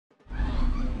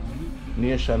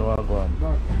Nation will go on.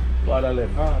 Father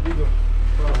left. Big up.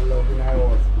 Father love in our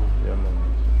house. Yeah,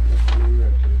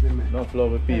 man. Enough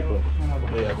love with people.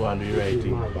 They are going to do the right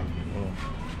thing.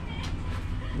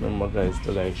 Remember guys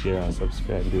to like, share and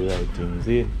subscribe, do the right thing.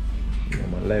 See? Yeah,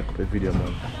 man, like up the video,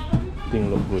 man. Thing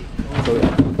look good. So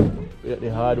yeah, we get the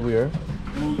hardware.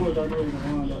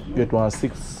 Get one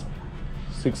 6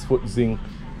 foot zinc.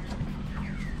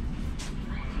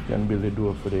 You can build the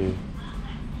door for the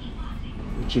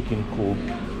chicken coop.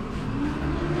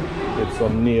 Get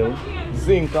some nail,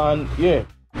 zinc, and yeah.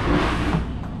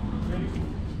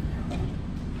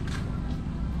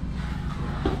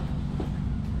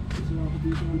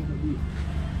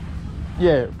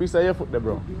 Yeah, piece of your foot there,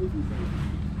 bro.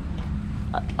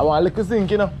 I want a little zinc,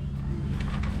 you know.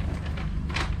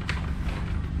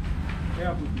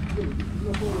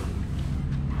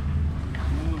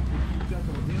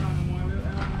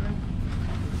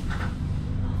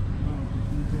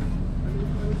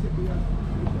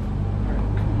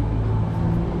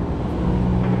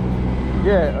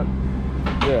 Yeah,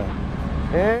 yeah.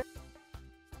 Eh?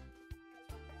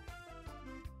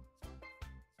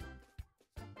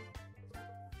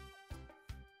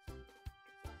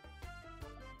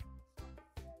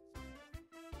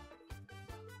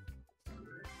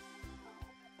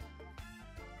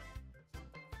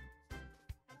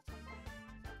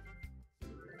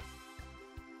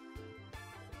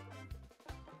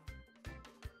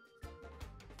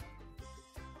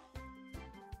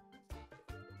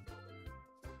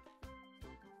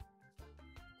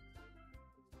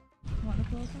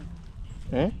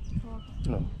 Eh?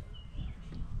 No.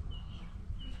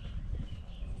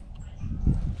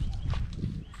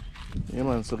 Yeah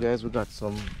man, so guys, we got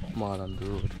some more on the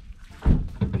road.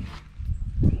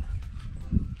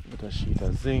 With a sheet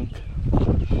of zinc.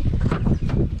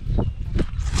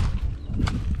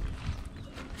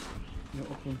 You're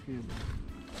open cable.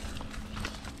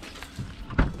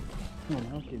 No,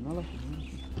 okay, no, okay.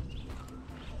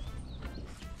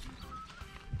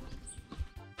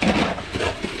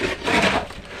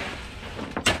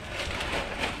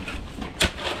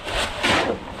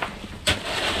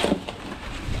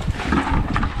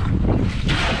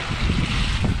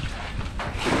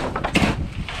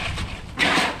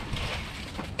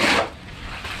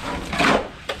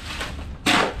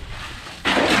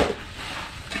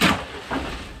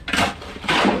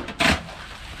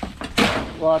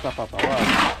 Water, Papa,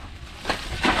 water.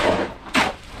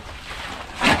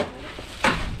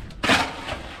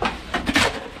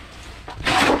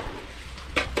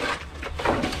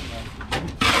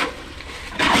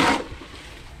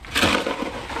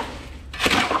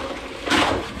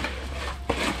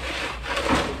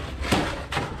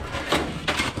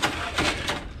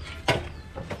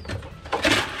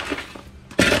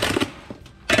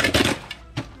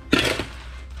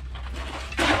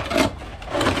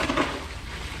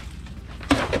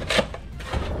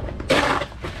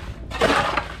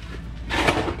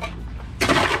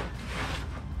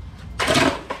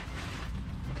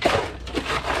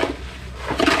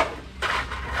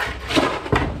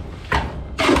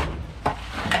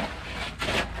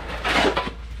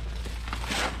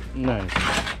 Nice.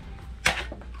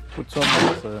 Put some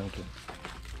box around it.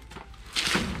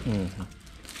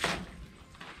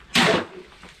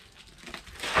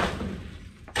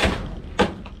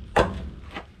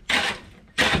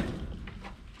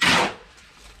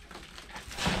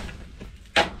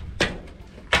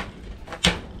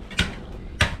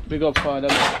 Big up, Father.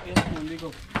 Yes, man, big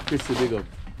up. Chrissy, big up.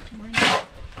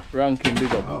 Ranking,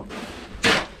 big up. Oh.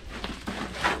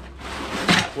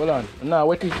 Hold on. Now,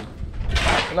 wait it.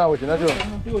 Now, wait it. Not sure.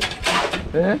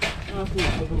 Eh?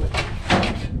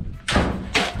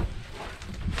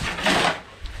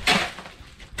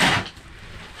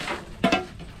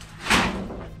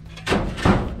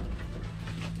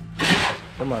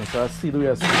 Come on, so I see the way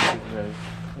I see it, guys.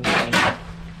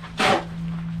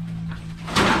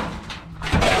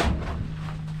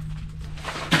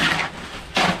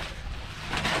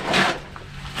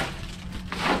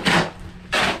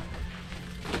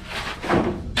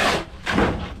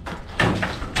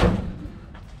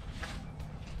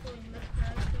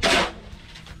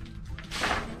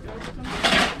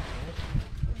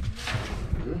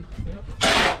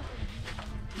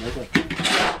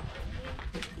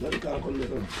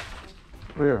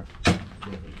 Where?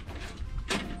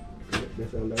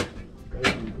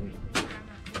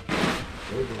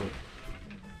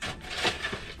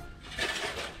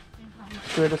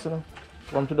 Where this now?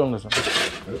 Come to down this one.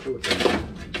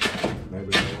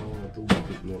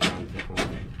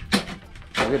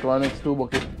 I get one next 2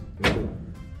 bucket.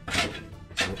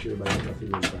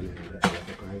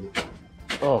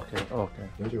 Okay, okay.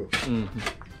 Thank you. Mm-hmm.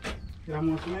 You have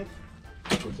more cement?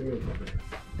 Put cement up there.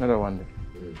 Another one there.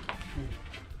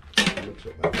 Mix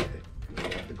up that there. You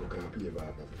have to go kind of pay back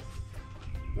after this.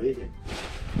 What do you think?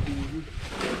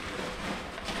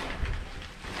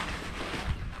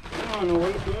 Oh, no, what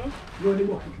you doing? You only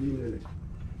walk clean in it.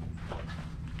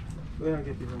 Where I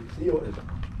get it from? See what it is?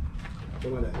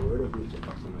 Some of that, where do you check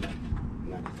up some of that?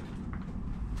 Nice.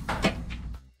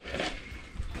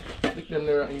 Stick them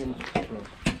there in your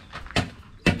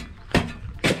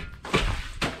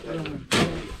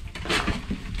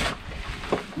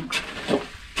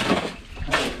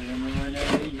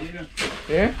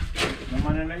yeah?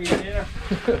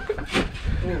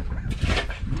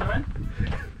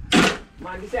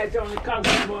 Man, this is only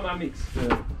concrete for my mix.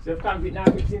 Yeah. So if concrete now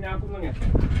mixing now, come on here.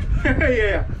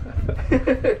 Yeah.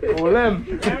 Oh, them.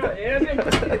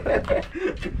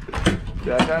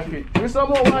 Yeah, thank you. Give some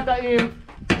more water in,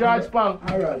 George Pang.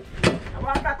 Alright. I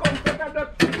want to come take a duck.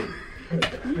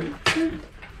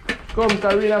 Come,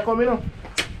 Karina, come in.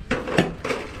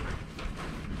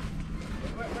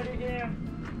 What is here?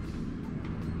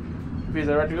 Please,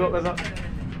 I ready to go, sir.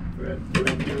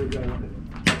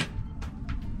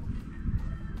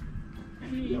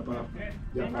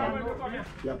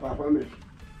 Yeah, Papa, me.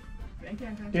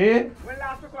 Yeah? When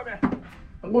last to come here?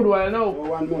 A good while now. For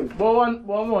 1 month. About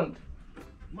one month.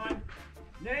 Man,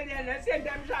 let's send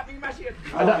them shopping machine.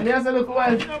 And that needs a little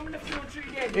while. You know, I'm going to 3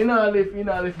 days. You know, lift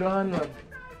the hand, man.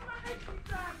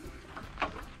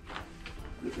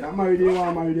 You're married, you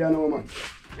are married, you know, man.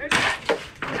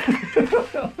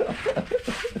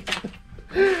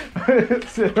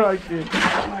 Say right here.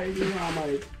 You're married, you are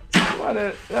married.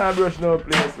 Man, yeah, brush no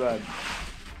place, man.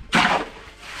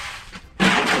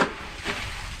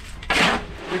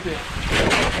 Listen.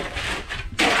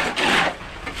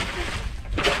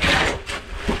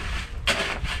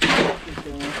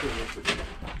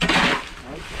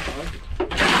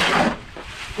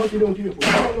 Cut it down to you. Cut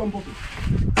it down, puppy.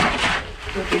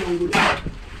 Cut it down good.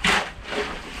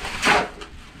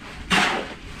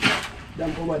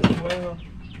 Damn over there.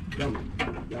 Damn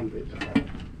it.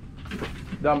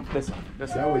 Damn, this one.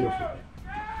 That's how you feel.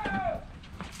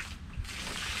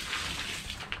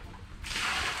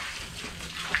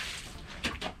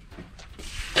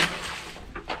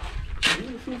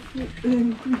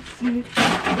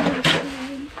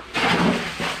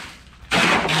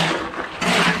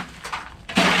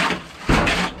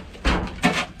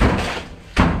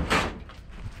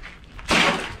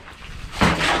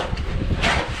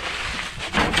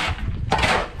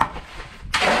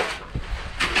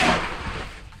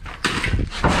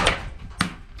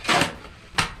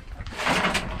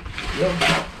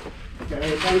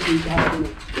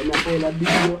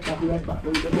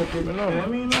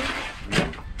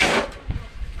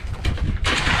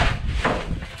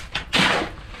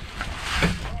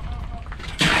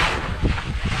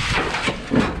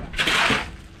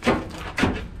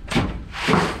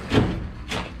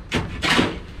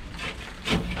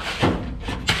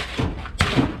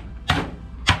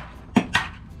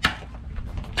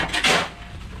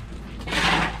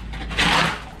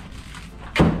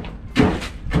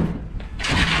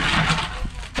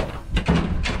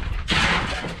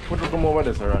 Come over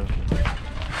this around.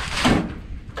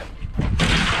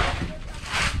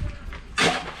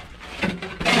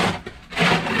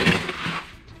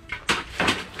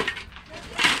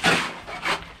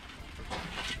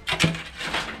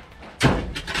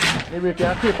 Maybe you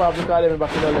can creep off the car them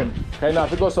back in the lane. Kind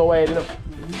of, it goes so wide, you know.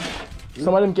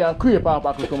 Some of them can creep off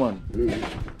back, come on.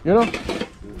 You know?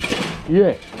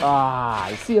 Yeah. Ah,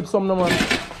 I see some of them.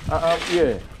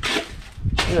 Yeah.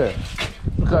 Yeah.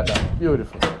 Look at that.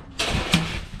 Beautiful.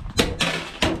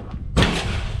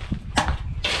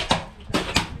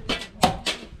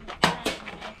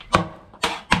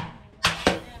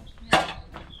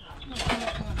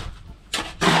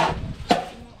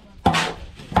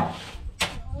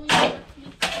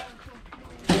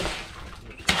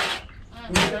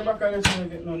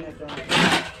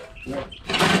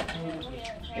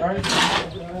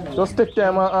 Just take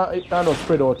time and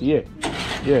spread out, yeah.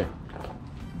 Yeah.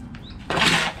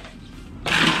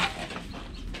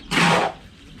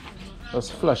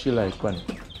 Just flash your light, man.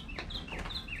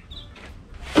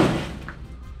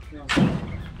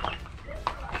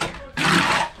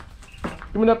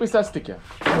 Give me that piece of stick here.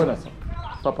 Go there, son.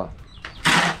 Papa.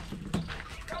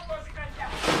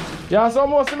 Yeah, some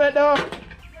more cement there.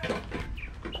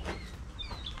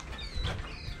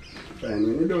 Fine,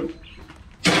 when you done.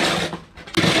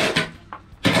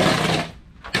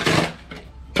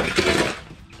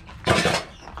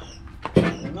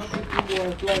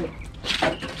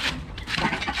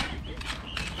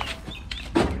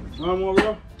 One more,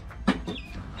 bro.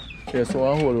 Yeah, so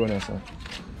one whole one, sir.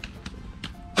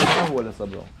 One whole, sir,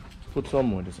 bro. Put some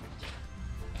more, this.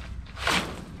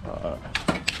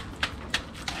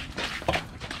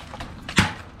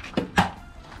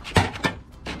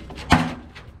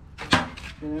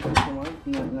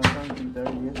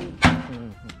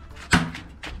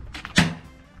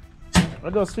 I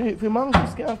just feel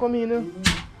mangoes can't come in.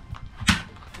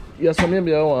 Yes, so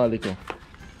maybe I want a little.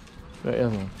 Right here,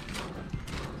 man.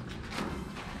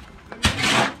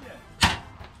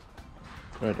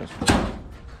 Right, that's good.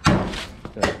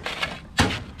 Yeah.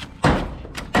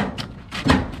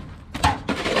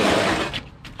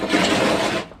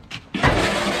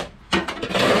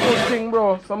 That's good thing,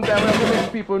 bro. Sometimes when I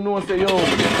make people know, say, yo,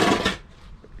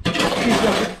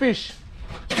 fish.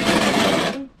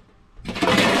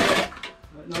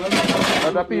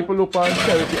 Other people look on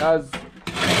charity as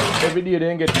every day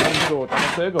they get hands out.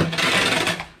 And so you go.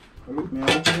 Look, me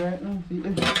out right now. See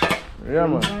it? Yeah,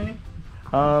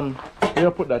 man. You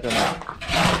put that on.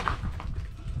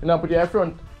 You know, put it in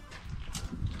front.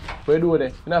 What you do there?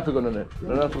 You don't have to go on there. You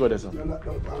don't have to go there, son.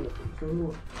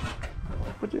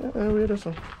 Put it anyway there,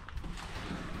 son.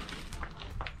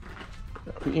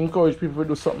 We encourage people to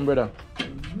do something, brother.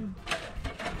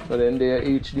 So then they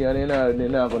each day and they're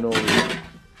not going to know.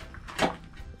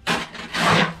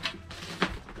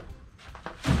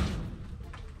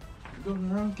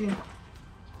 Don't ranking.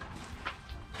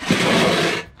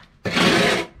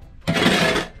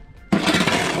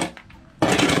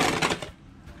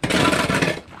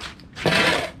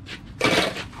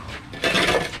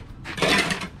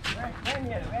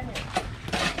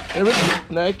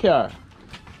 Nice car.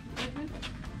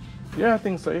 Yeah, I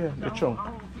think so, yeah. The trunk.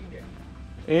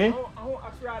 Eh?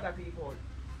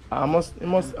 I must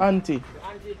auntie.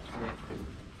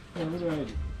 Yeah, we're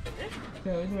ready.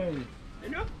 Yeah, we're ready. You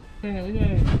know? Yeah, we're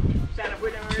ready. Stand up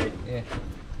with them already? Yeah.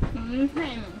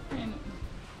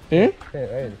 Eh? Yeah,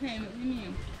 ready.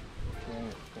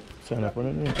 Sign up on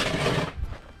it.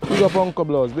 Big up Uncle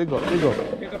Blows, big up, big up.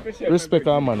 Respect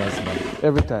our manners, man.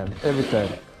 Every time, every time.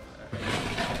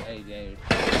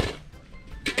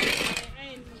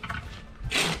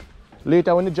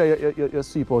 Later when you dry, you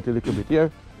sweep out a little bit, yeah?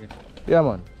 Yeah,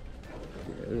 man.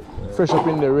 Fresh up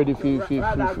in there, ready for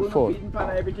fall.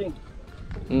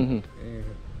 Mm-hmm.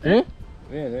 Eh?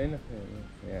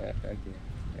 Yeah, thank you.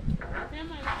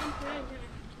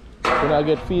 You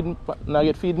not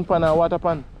get feeding pan and water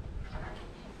pan?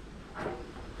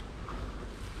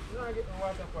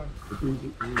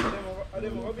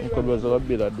 Uncle Blows have a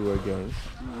bit of door, guys.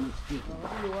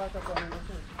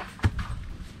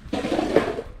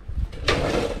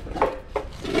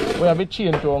 We have a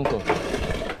chain to Uncle.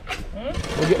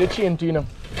 We get the chain to you know.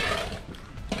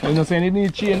 You know saying you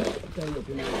need chain?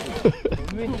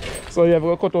 So you have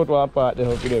to cut out one part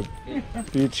there for them.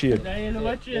 For the chain.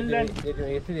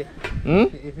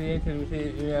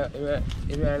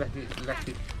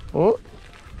 Oh?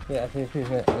 Yeah,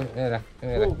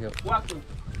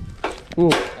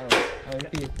 Oh.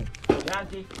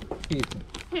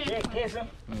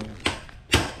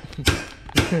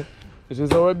 This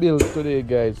is our bill today,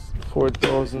 guys.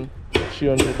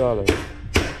 $4,300.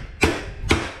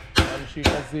 And sheet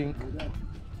of zinc.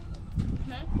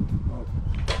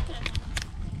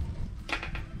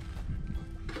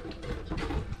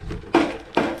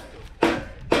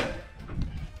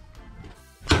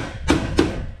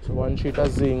 So 1 sheet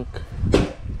of zinc.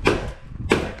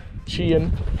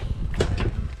 Chain.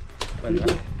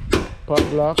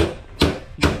 Padlock.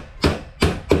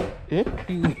 Eh?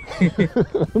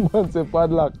 Man say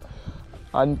padlock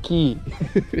and key.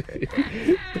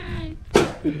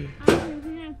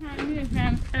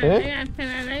 Eh?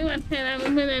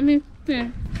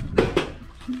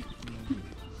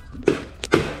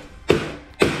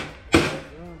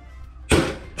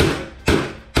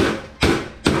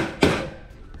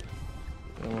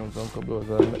 Uncle Blows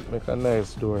make a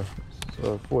nice door.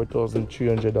 So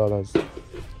 $4,300.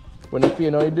 When you pay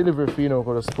now, you deliver fee, you know,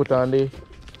 because just put on the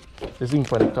zinc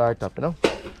for the car top, you know.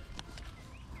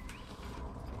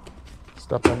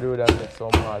 Stop and do that and make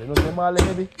some hard. You know some hard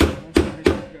maybe?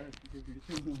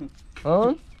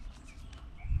 Huh?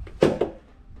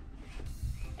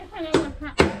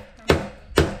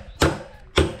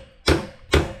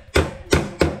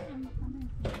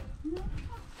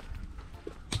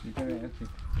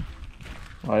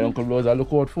 Alright, Uncle Blows, I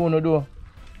look out for no door.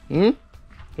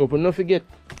 Open no forget.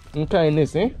 In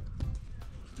kindness, eh?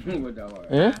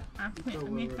 Eh?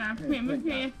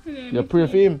 You pray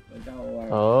for him?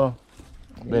 Oh,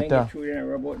 better.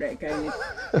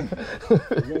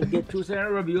 Get two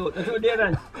and rub you out. That's what they're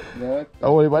done. I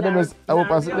will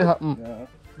pass it happen.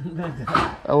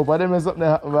 I hope I didn't mess up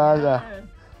the burger.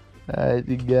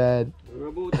 Alright, God. We're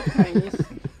about the kindness.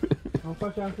 I'm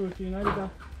passion fruit, you know that?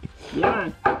 Yeah.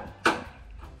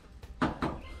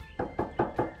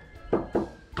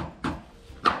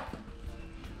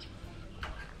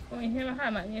 Ôi, thế mà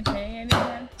hai bạn như thế nghe đi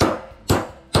nha.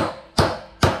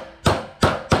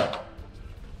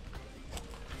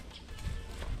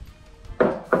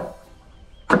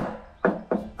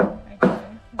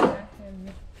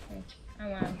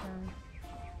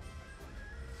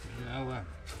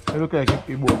 It look like if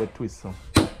you bought the twist some.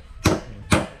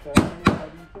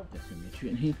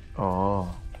 Oh.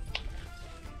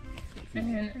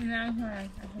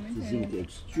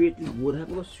 Straight is wood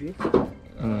have go straight.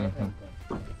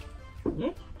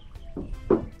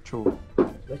 True.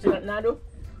 What's that now do?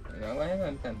 Now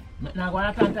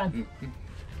gonna tan.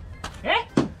 Eh?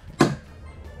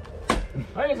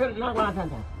 What is it now gonna tan?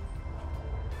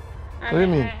 What do you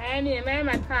mean? Anh đi mẹ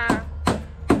mà tha.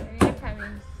 Anh tha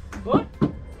mình. What?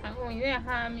 Anh ngồi đây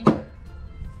tha mình.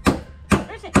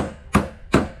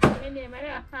 Anh đi mẹ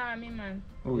đây tha mình man.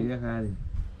 Oh, yeah, Harry.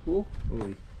 Who? Oh,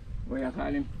 Where you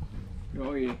call him?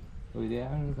 Oh yeah. oh, yeah.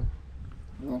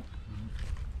 No.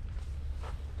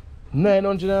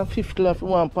 950 left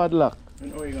one padlock.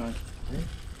 And where you going?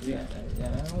 Yeah.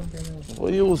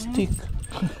 What you stick?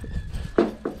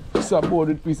 It's a board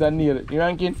with piece of nail. You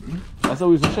ranking? That's how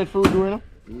we used to stretch for we do, you know?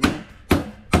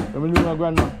 When we live with my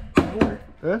grandma.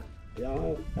 Eh?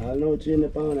 Yeah, I know change the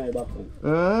pound I back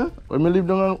on. When we live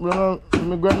down with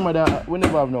my grandmother, we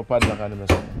never have no padlock on the mess.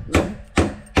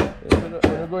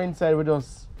 When we go inside with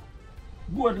us.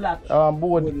 Board lock. Board.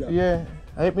 Board lock. Yeah.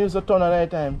 I hate me use to turn at night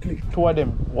time. Two of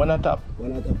them. One at top.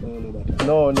 One at the pound about.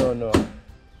 No.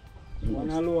 One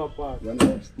a lower part. One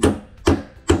upstairs. One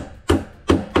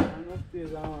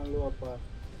upstairs and one lower part.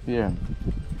 Yeah.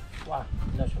 Wow.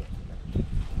 Not sure.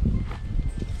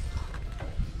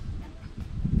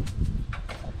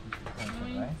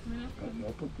 I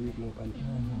put it more country.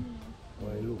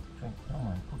 Why look?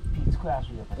 Pizza crash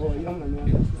with Oh, young man,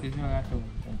 you understand? This one got two.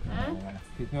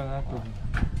 This one got two.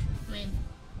 Mình.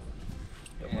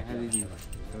 Yeah, how did you?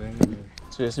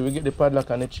 So you see we get the padlock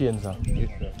and the chains on. Yes,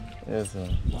 sir. Yes, sir.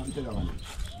 One to the one.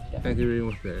 Thank you very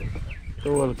much, sir.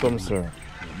 You're welcome, sir.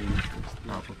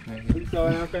 So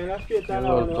I'm kind of straight and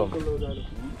You're welcome.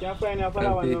 Can't find your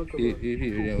father one uncle. Yeah,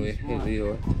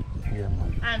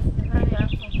 man.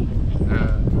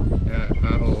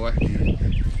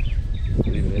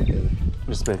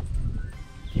 Respect.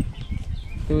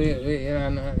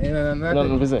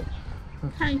 Nothing to say.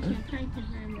 Thank you very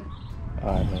much.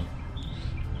 Alright, man.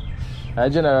 Hi,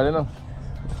 General, you know?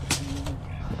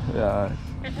 Yeah.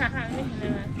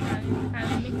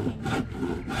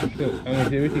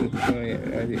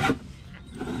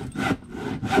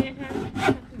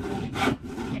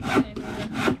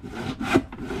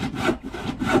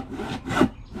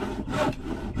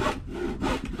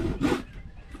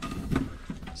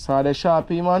 Saw the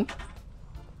Sharpie, man?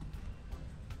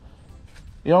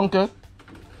 Your uncle?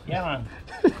 Yeah, man.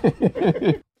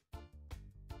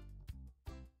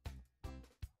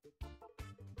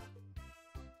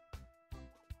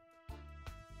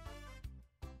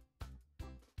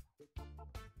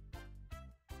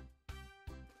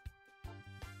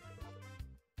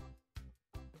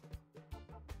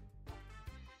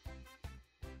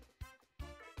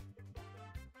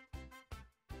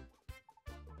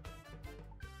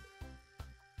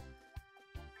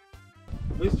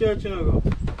 Which church you go?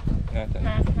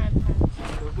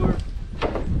 Before?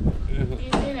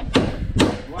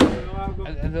 What you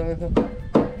know go?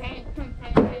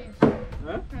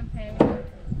 Huh?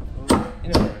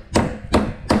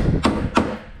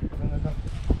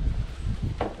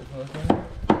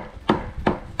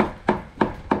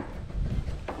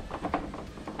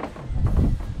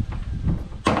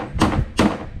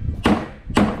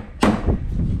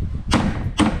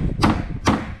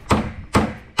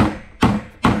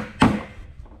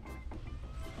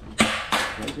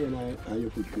 And you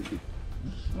put 50.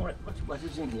 What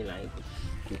is in here like?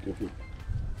 50.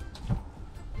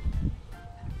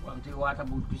 Want to water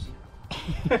boot, Chrissy?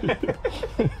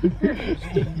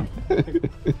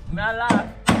 Now laugh.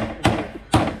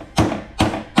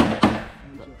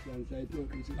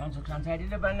 Construction side is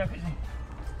the banner, Chrissy.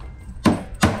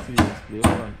 Seriously,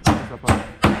 man. What's up, man?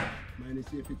 Mine is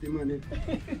safety money.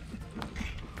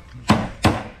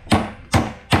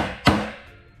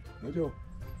 What you?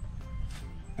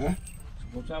 Huh?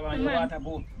 Suppose I want your water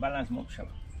boot, balance mock shop.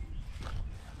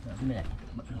 That's me.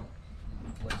 What's up?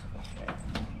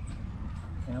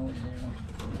 Now what's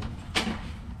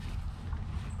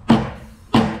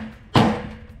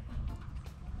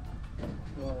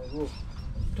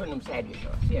there? turn them sideways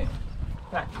now. See it?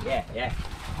 Ah, yeah. Yeah.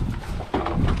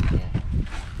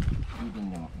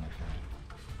 Even them up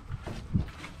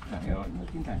now. Yeah,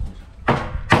 nothing time.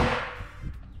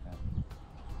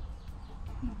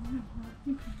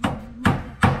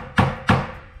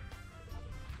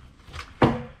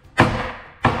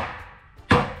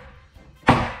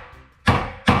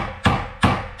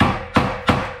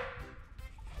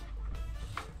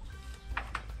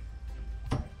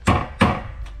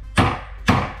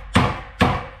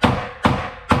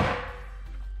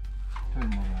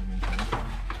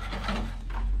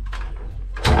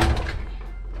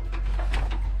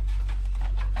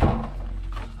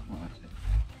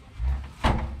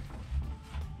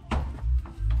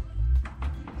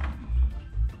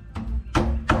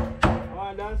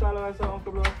 Dance all of us,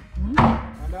 Uncle Blood.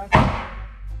 Dance.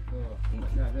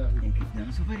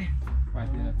 Dance over there.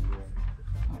 Party.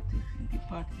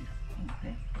 Party.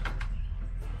 Okay.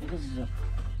 This is a...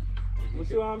 You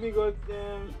see one big old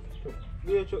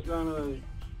beer truck down there?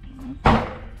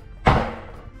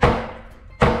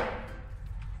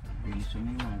 Really so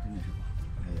many ones in the shop.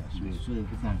 Yeah, so if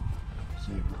you can. So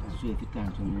if you can,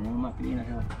 so you know, I'm clean as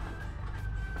well.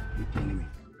 You're telling me.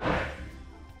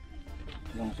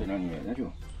 Don't sit on here, that's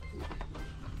you.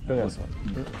 Yes, sir.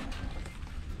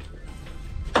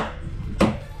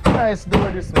 Nice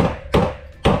door this one.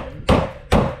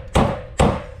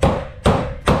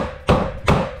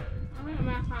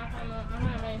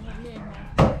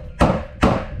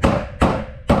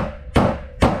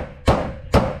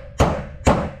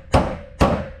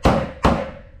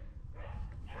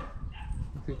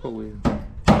 Take away.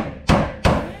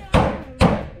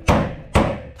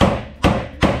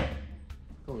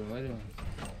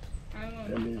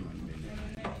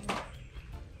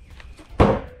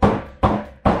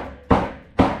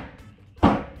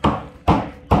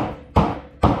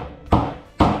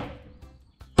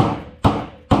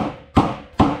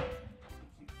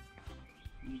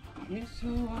 Yes, so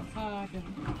father.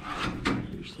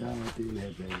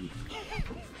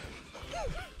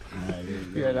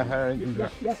 Yeah, the hair in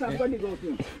there. Yes, somebody go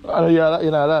to. Oh, yeah,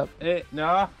 you know that. Eh,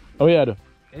 no. Oh, yeah, do.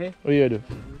 Eh? Oh, yeah, do.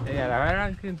 Yeah, the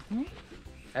ranking.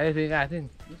 I think.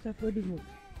 Yes, somebody go.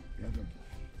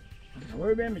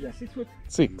 Where am I? 6 foot.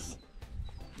 6.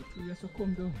 You just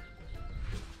come down.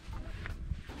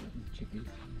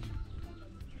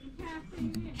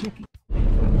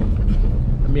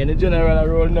 I mean, in general, I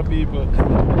rolling the people.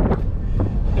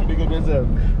 Big up yourself.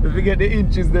 If you get the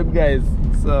inches, them guys.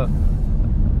 So,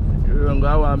 we're going to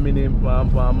go 1 minute per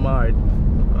mart.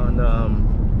 And,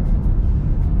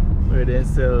 where they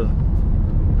sell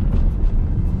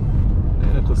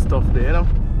little stuff there, you know.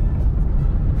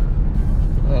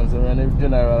 So, we're in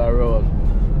general roll.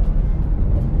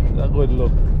 It's a good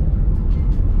look.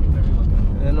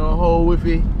 You know how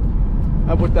wiffy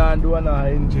I put on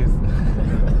 2.5 inches.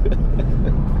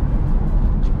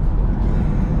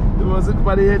 You must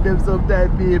somebody hate them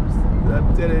sometimes, babes.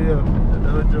 I'm telling you, that's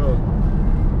no joke.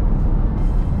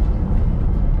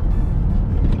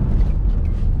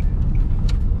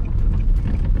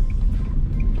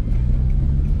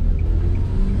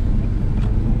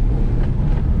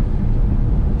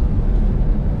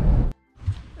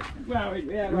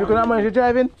 You cannot manage to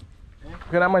drive in?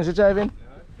 You cannot manage to drive in?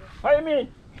 What do you mean?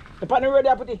 The partner road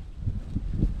there, put it.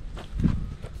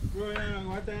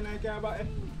 What time I care about it?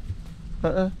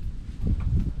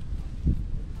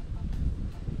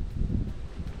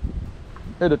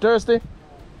 Hey, the thirsty? Yeah,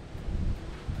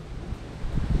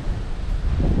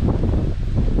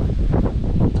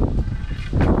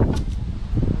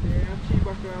 I'm cheap,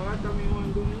 but what do you want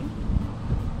to do?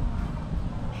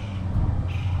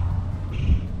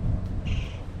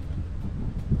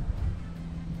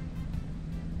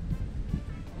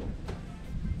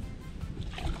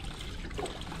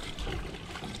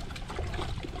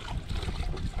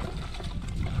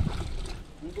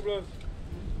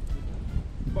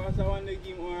 Pass I want to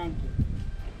give him one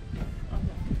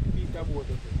piece of boat.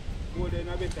 Go there,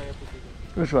 no better you put it.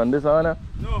 Which one? This one?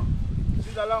 No, this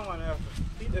is a long one.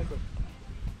 See this one.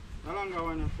 A longer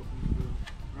one.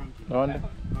 That one there?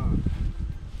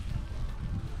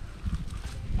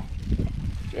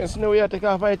 Yes, no, we have to take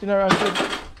off fighting around.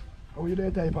 How you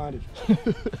there type on it?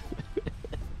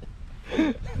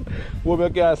 Hope you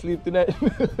can't sleep tonight.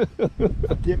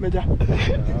 Take me there.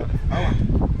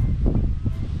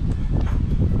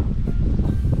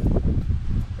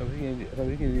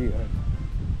 We can eat.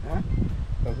 Huh?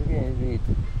 We can eat.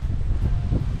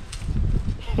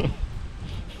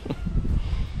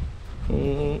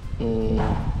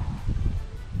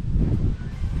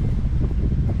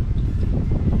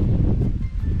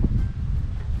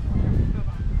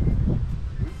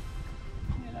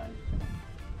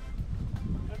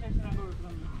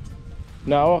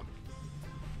 Now,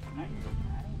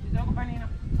 It's all banana.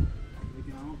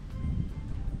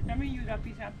 Let me use a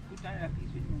piece and put another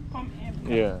piece with me. Come in.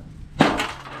 yeah.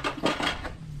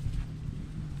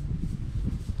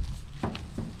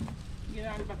 Get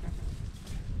out of the back.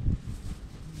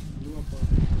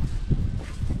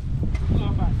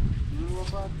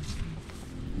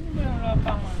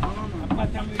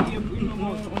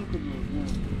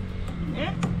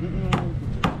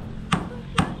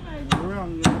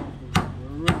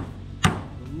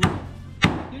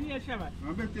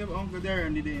 I bet you have Uncle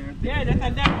Darren today. Yeah, that's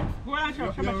a damn. Go on,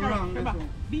 You're wrong, that's all.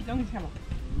 Beat down the shower.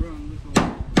 Wrong, that's all.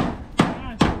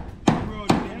 Bro, you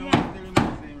know, tell him to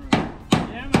say wrong.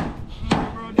 Yeah, man.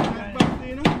 Bro, this is bad,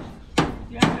 you know?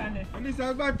 Yeah, man. And this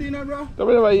is bad, you know, bro? Come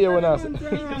over here when I say. Beat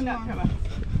down that shower.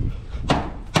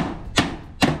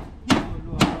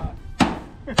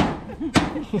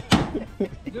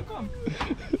 You come.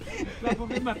 Slap off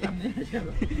your back and the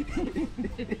shower.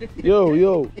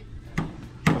 Yo.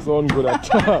 That sound good at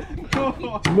top.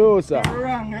 No, sir.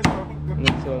 Wrong, that's all. No,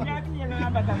 sir.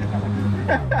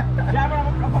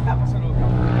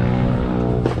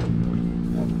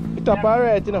 It's up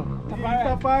alright, you know. It's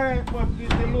up alright, but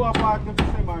it's the lower part of the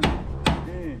cement.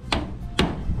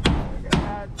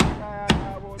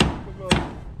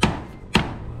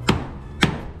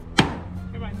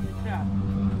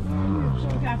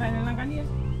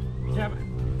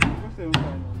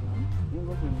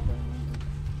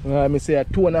 I say a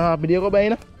 2.5 million go buy, you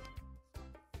know.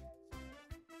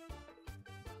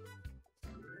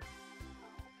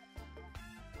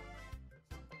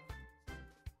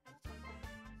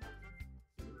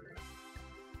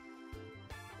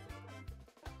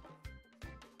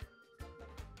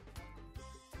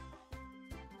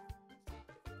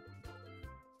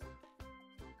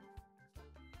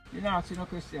 You don't ask no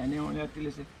question, you only have to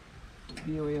listen.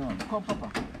 Be where you want. Come,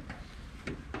 Papa.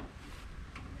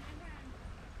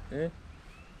 Eh?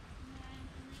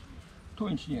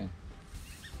 2-inch nail.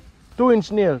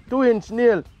 2-inch nail. 2-inch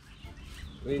nail.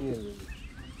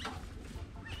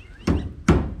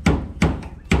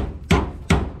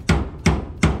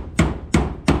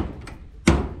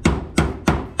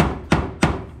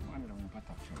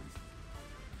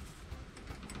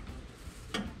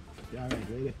 Yeah, right,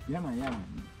 ready? Yeah, man, yeah, man.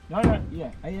 No,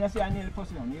 yeah. I just say I nail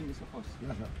first, now. Nail this first.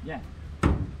 Yes, sir. Yeah.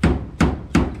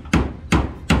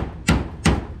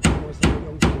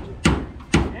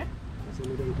 Eh?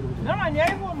 No, man,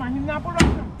 yeah, you go, man. He's not pull up.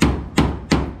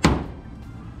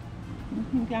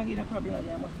 You can't get a problem with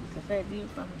that. It's a fair deal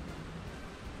for me.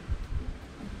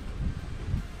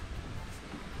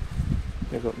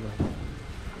 Pick up, man.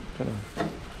 Come on.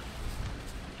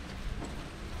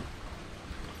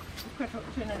 Cut up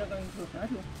the chain and going to start.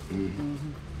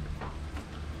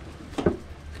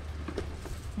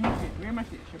 Very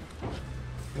much it, sugar.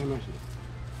 Very much.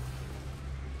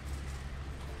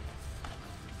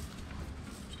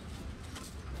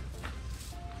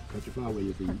 Cut you far away,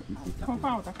 you see. Come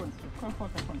forward, I can't. Come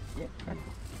forward, I can't. Yeah, cut.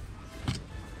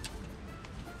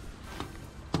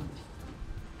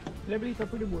 Level it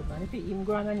up with the boat, man. If you even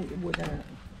go on and eat the boat, if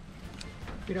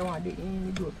you don't want to do it,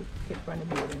 you do it to get on the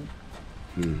boat.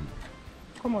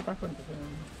 Come out, I can't.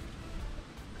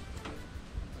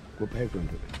 Go pay for it.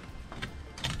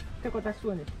 Take out that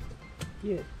stone.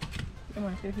 Yes. Come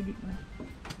on, take it deep, man.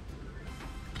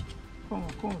 Come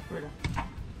on, further.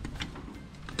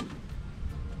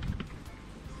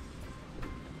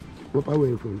 Go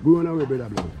away from. Go on away, brother.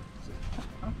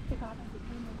 Take out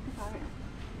that.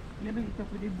 Level it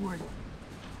up with the board.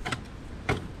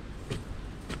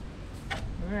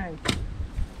 Right.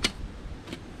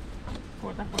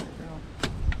 Cut that part now.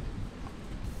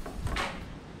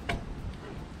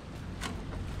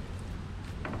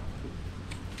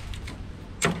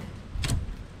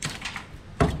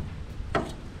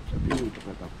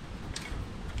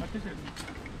 What is it?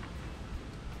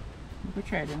 You could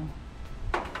try them.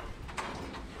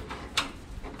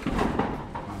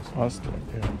 Awesome,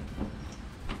 yeah.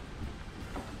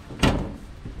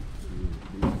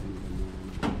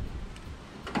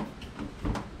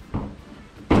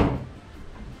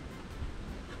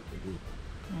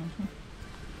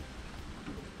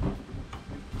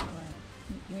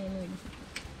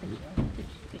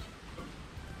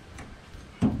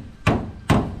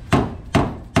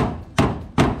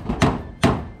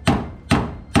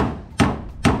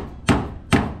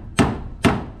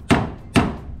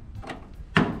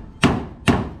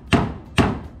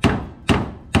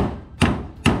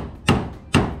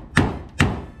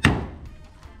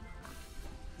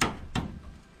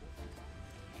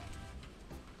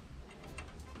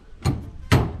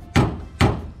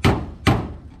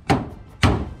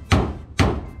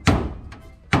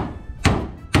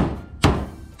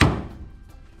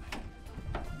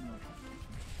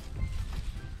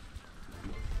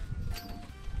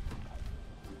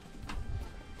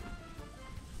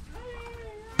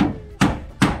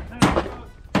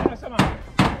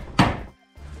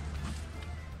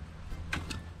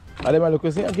 And them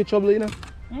look say I get trouble, you know.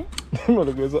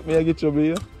 Look me I get trouble,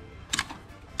 you know.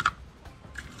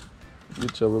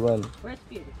 Get trouble, man. Where's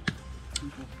Peter?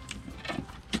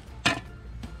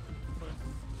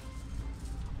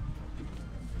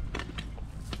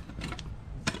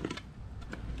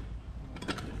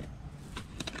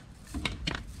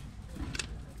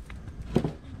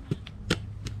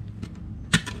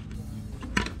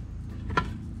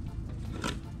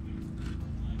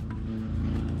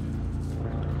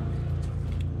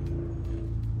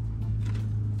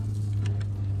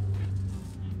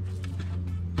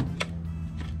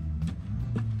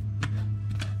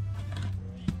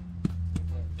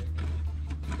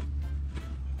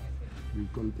 You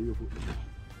come to your foot.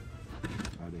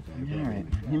 Alright,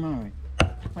 him alright.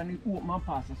 When you open my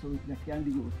pastor so we can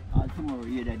do tomorrow,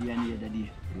 here, daddy, and here, daddy.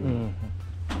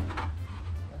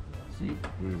 See?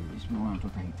 This one want to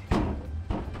tight.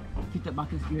 Fit the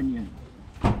back is here near.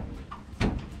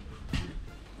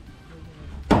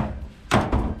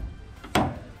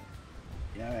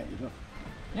 Yeah, right, you go.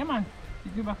 Yeah, man.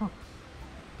 Pick you back up.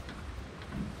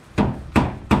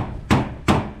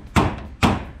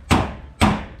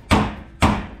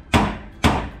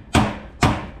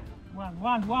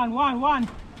 One.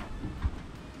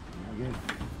 Again.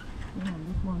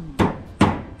 This one.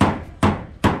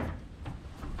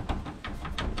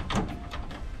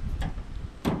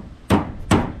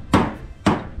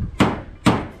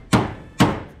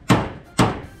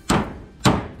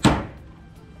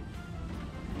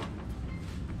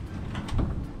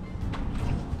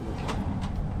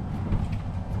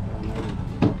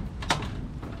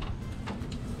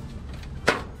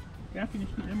 Can I finish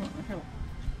them up? Okay.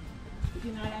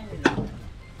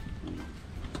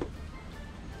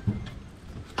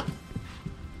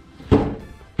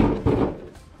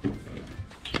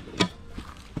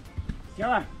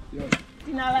 Yeah.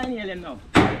 You not lying here now.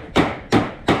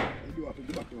 You have to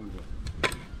go back around there.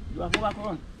 You have to go back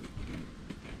around.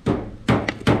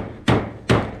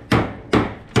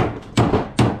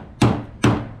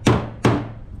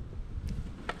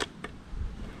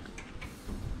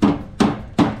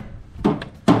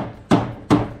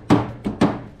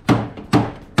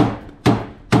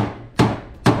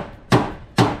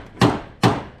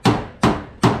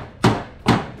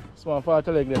 Small far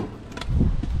to leg there.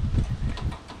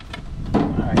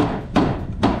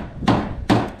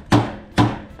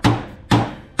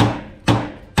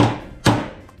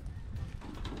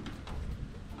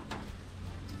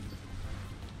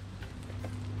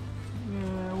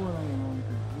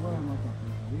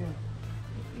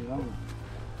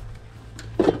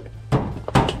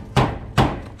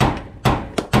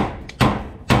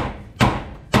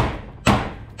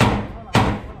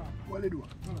 What do you do?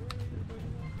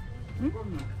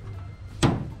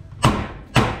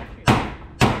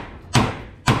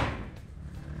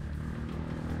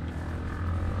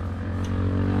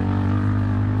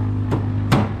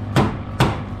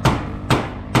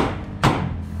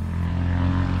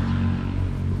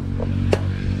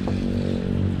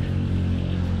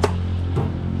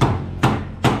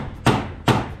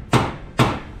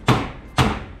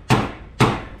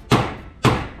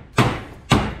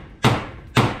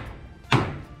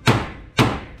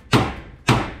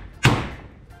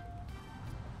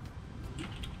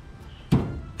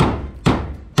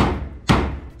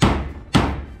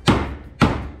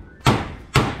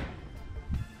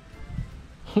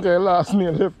 Okay, last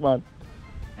near left, man.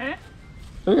 Eh?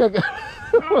 Look at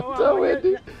what's that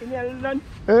waiting?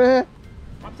 Eh?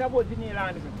 What's about the nail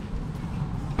on?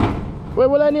 Where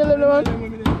will I near left,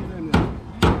 man?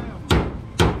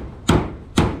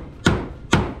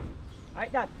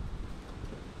 Like that.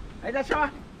 Like that, sir.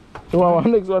 You want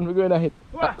one next one for going to hit?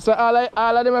 What? So all of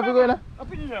them have to go in? Up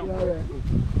in the room.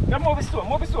 Yeah, move the stone,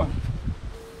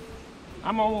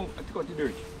 I'm going to take out the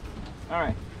dirt.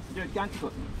 Alright, dirt can't take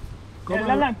out. Come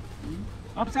on.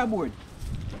 Upside board.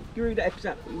 Get rid of the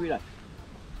upside board.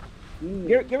 Get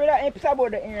rid of the upside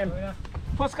board there.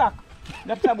 First cock.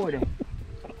 The upside board there.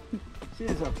 See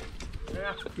this up.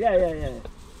 Yeah.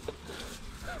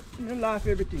 You laugh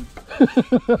everything.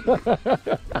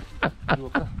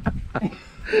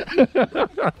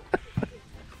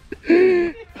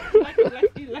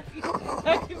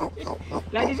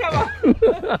 Like this,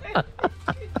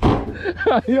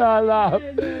 Y'all laugh.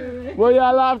 Well,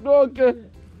 y'all laugh, okay?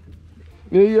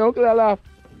 Yeah, you okay, laugh.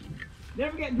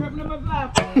 Never get dripping in my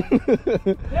laugh.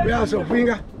 We have some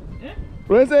finger.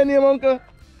 Where's your name, uncle?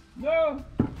 No.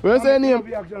 Where's your name?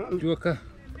 Joker.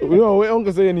 No, where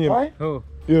uncle say your name? Why? Oh.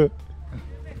 Yeah.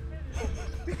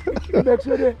 Next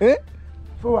day. Eh?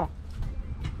 For what?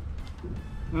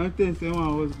 I think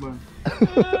someone was born.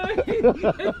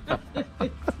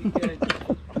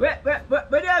 Wait,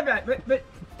 Davian, wait.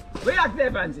 Where you play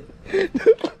fancy?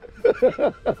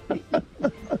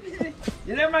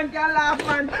 You know man can laugh,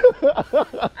 man.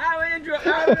 When you joke,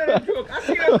 I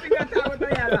see you think that's how you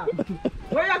laugh.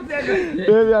 Where you play fancy?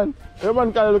 Davian, your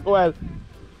man can look wild.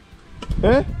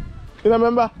 Eh? You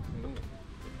remember?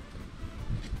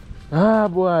 Ah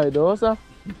boy, those are.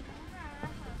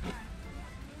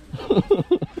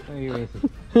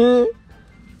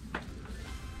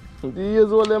 20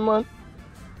 years old, man.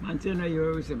 Man, say no,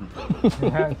 you're with him. You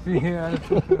kill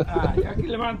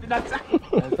a man for that sack.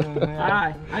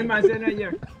 Aye, I man say no,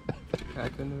 you're.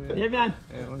 Yeah, man.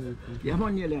 Yeah,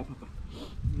 man, you're there, Papa.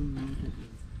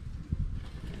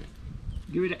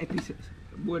 Give it an episode.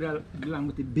 Board along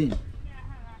with the bin.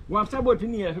 What I'm about to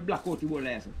need if you black out the board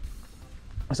like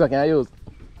that. So can I use?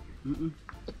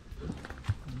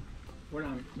 Hold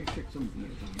on, make sure something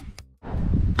else.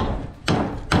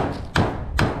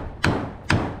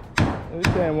 Every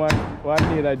time one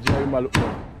need a Jerry man look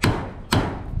for.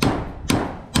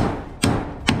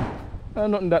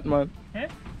 Nothing that man. Eh?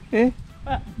 Eh?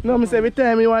 No, I say every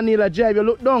time you want need a drive, you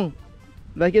look down.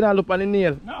 Like you don't look on the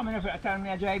nail. No, I'm not telling me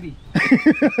a drive.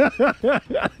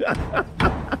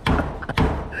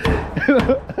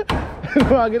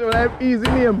 I get one of easy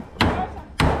name.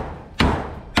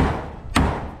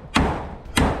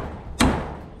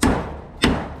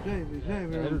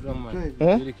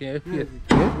 Huh? Ele quem é feito.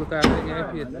 O cara quem é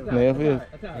feito. Não é feito.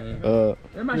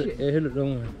 Ele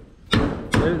não.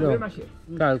 Ele não.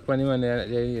 Cara, quando ele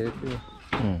é feito.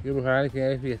 O cara quem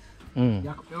é feito. You're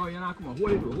not come on,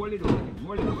 hold it. You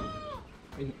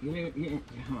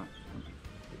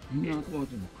come out.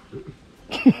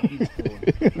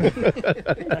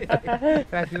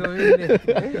 Casi lo vine.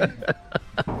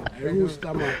 Me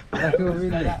gusta, man. Casi lo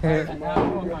vine.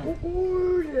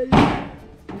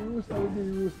 Me gusta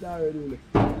already.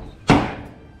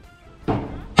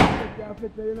 Can't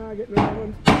fit there, you know, get no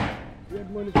money. You get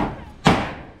money.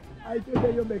 I tell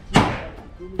you, you make sense.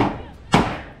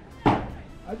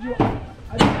 I do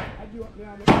what me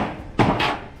have.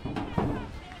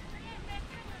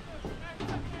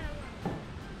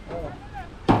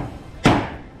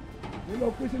 You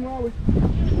know, Christian always.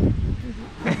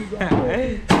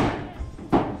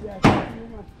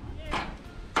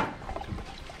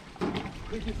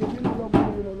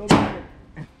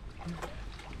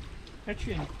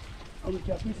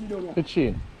 The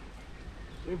chain.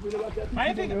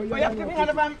 I think you have to be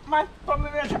another man from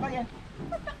the shop again.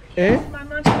 Eh? Man.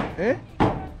 Eh?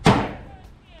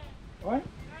 What?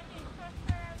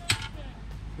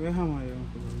 Where hammer you?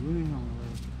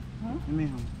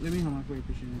 Let me hammer for you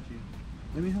pushing the chain.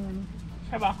 Let me hammer no.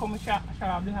 Shaba, come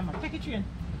shab the hammer. Take a chain.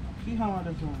 See hammer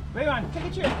that one. Where you want? Take a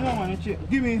chain. Hammer the chain.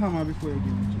 Give me hammer before you give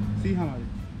me chain. See hammer it.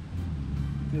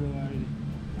 Feel it already.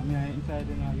 I mean inside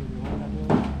the now you do all that.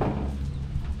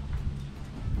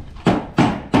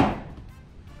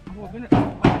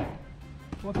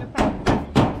 What's the problem?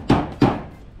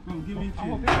 Give me I chain.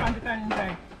 hope you find the time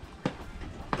inside.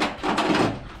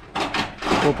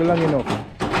 Hope it long enough.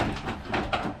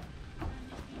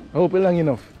 I hope it long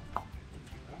enough.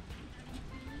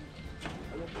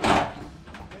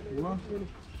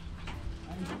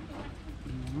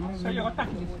 So you got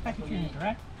tacky chains,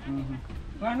 right?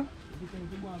 One.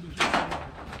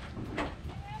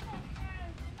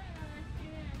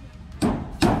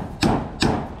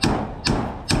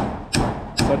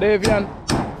 So Davian,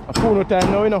 a full no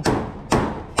time now, you know.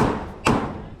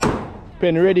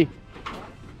 Pen ready.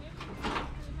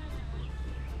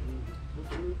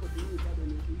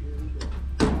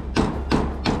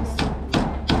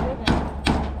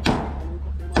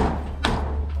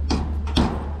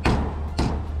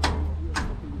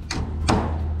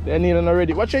 They need it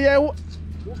already. Watch your ear.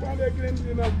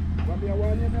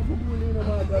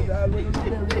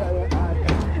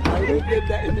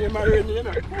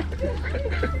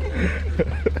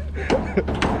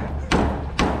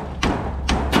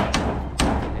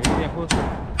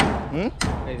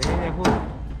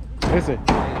 Ese.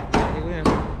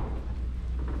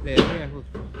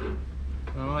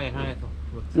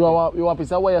 You want a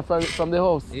piece of wire from the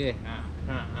house? Yeah.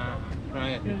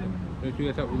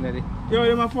 Yo,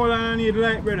 you might fall and I need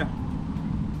light, brother.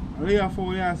 Only a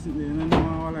fall here sitting there, and no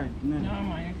more light. No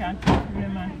man, you can't talk to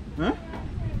them, man. Huh?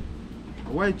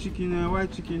 White chicken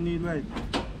need light.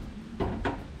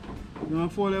 You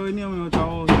might fall there with them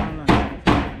without a house and light.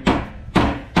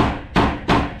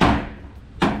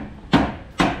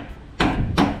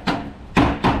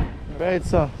 Right,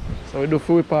 sir. So we do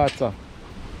full part, sir.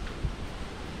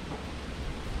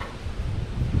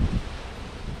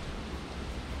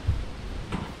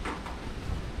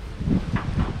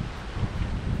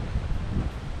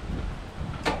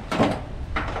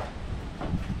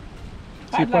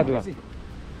 see padlock.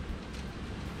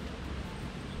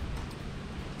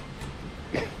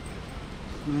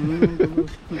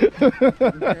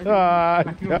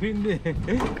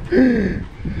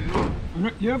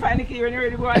 You find the key when you're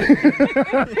ready, boy.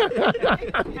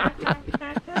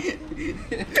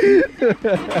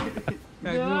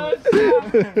 No,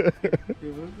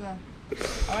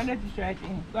 I want to try it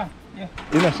in. Go on. Yeah.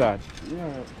 In a shot.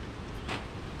 Yeah.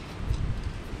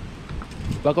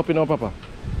 Lock up, you know, Papa.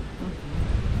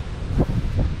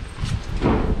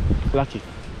 Lock it.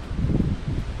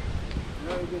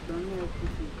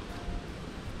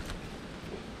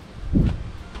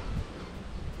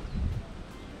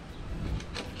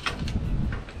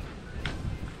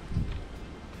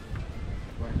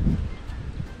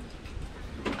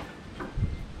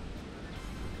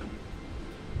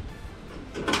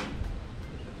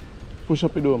 Push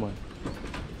up the door, man.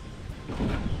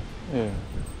 Yeah.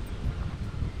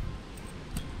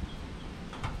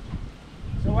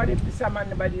 So what if the salmon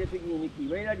nobody is taking the key?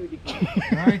 Why not do the key?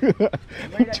 Right?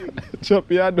 Why not do the key? Chop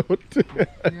your doot.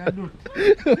 Yeah, I do.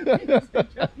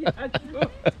 Yeah,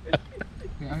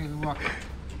 I walk.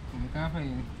 I can't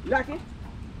find it. Lock it?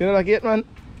 You know, like it, man?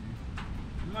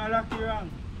 My lucky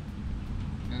wrong.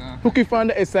 Hook it from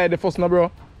the S side, the first, no,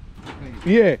 bro.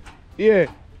 Yeah, yeah.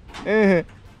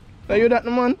 Are you that,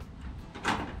 no, man?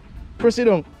 Press it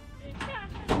down.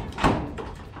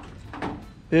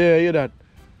 Yeah, you that.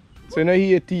 So you know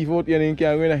hear teeth out here and you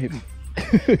can't go in a hit.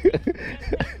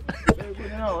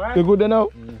 You good now?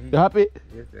 You happy?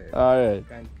 Yes, sir. Alright.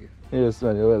 Thank you. Yes,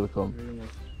 man, you're welcome. Very much.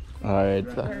 Alright.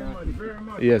 Very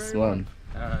much. Yes, man.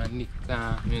 Nick,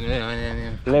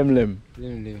 Lem.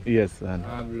 Lim. Yes, man.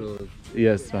 Blood.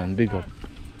 Yes, man. Big up.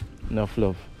 Enough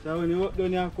love. So when you walk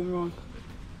down here, come around.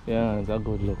 Yeah, it's a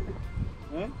good look.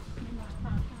 Eh?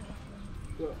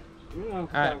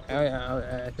 I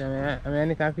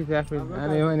mean, I can't fit that.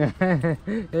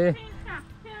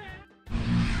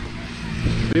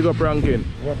 Big up ranking.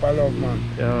 What I love, man.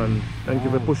 Yeah, man. Thank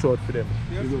you for push out for them.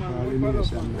 Yes, Big up man. all the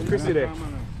nation, man. Chrissy there.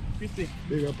 Chrissy.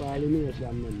 Big up all the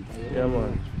nation, man. Yeah,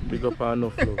 man. Big up our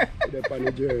enough love. Big up on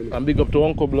the journey. And big up to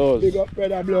Uncle Blows. Big up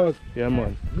Brother Blows. Yeah,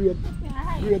 man.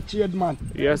 Great trade, man.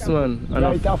 Yes, man.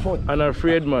 Right a foot. And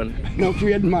afraid, man. No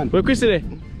afraid, man. Where Chrissy there?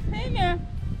 Hey, yeah.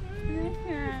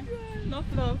 No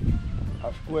love.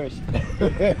 Of course.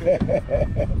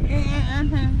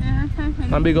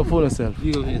 And big up for yourself.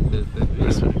 Big up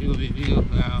yourself. Big up.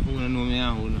 Who know me? I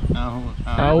who know me.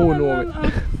 I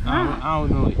don't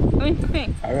know it.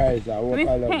 Respect. Alright, sir. What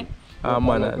I love. Ah,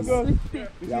 manners. You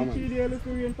Yeah, see man. the little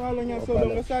green fall on your so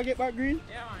don't start get back green?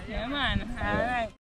 Yeah, man. All right.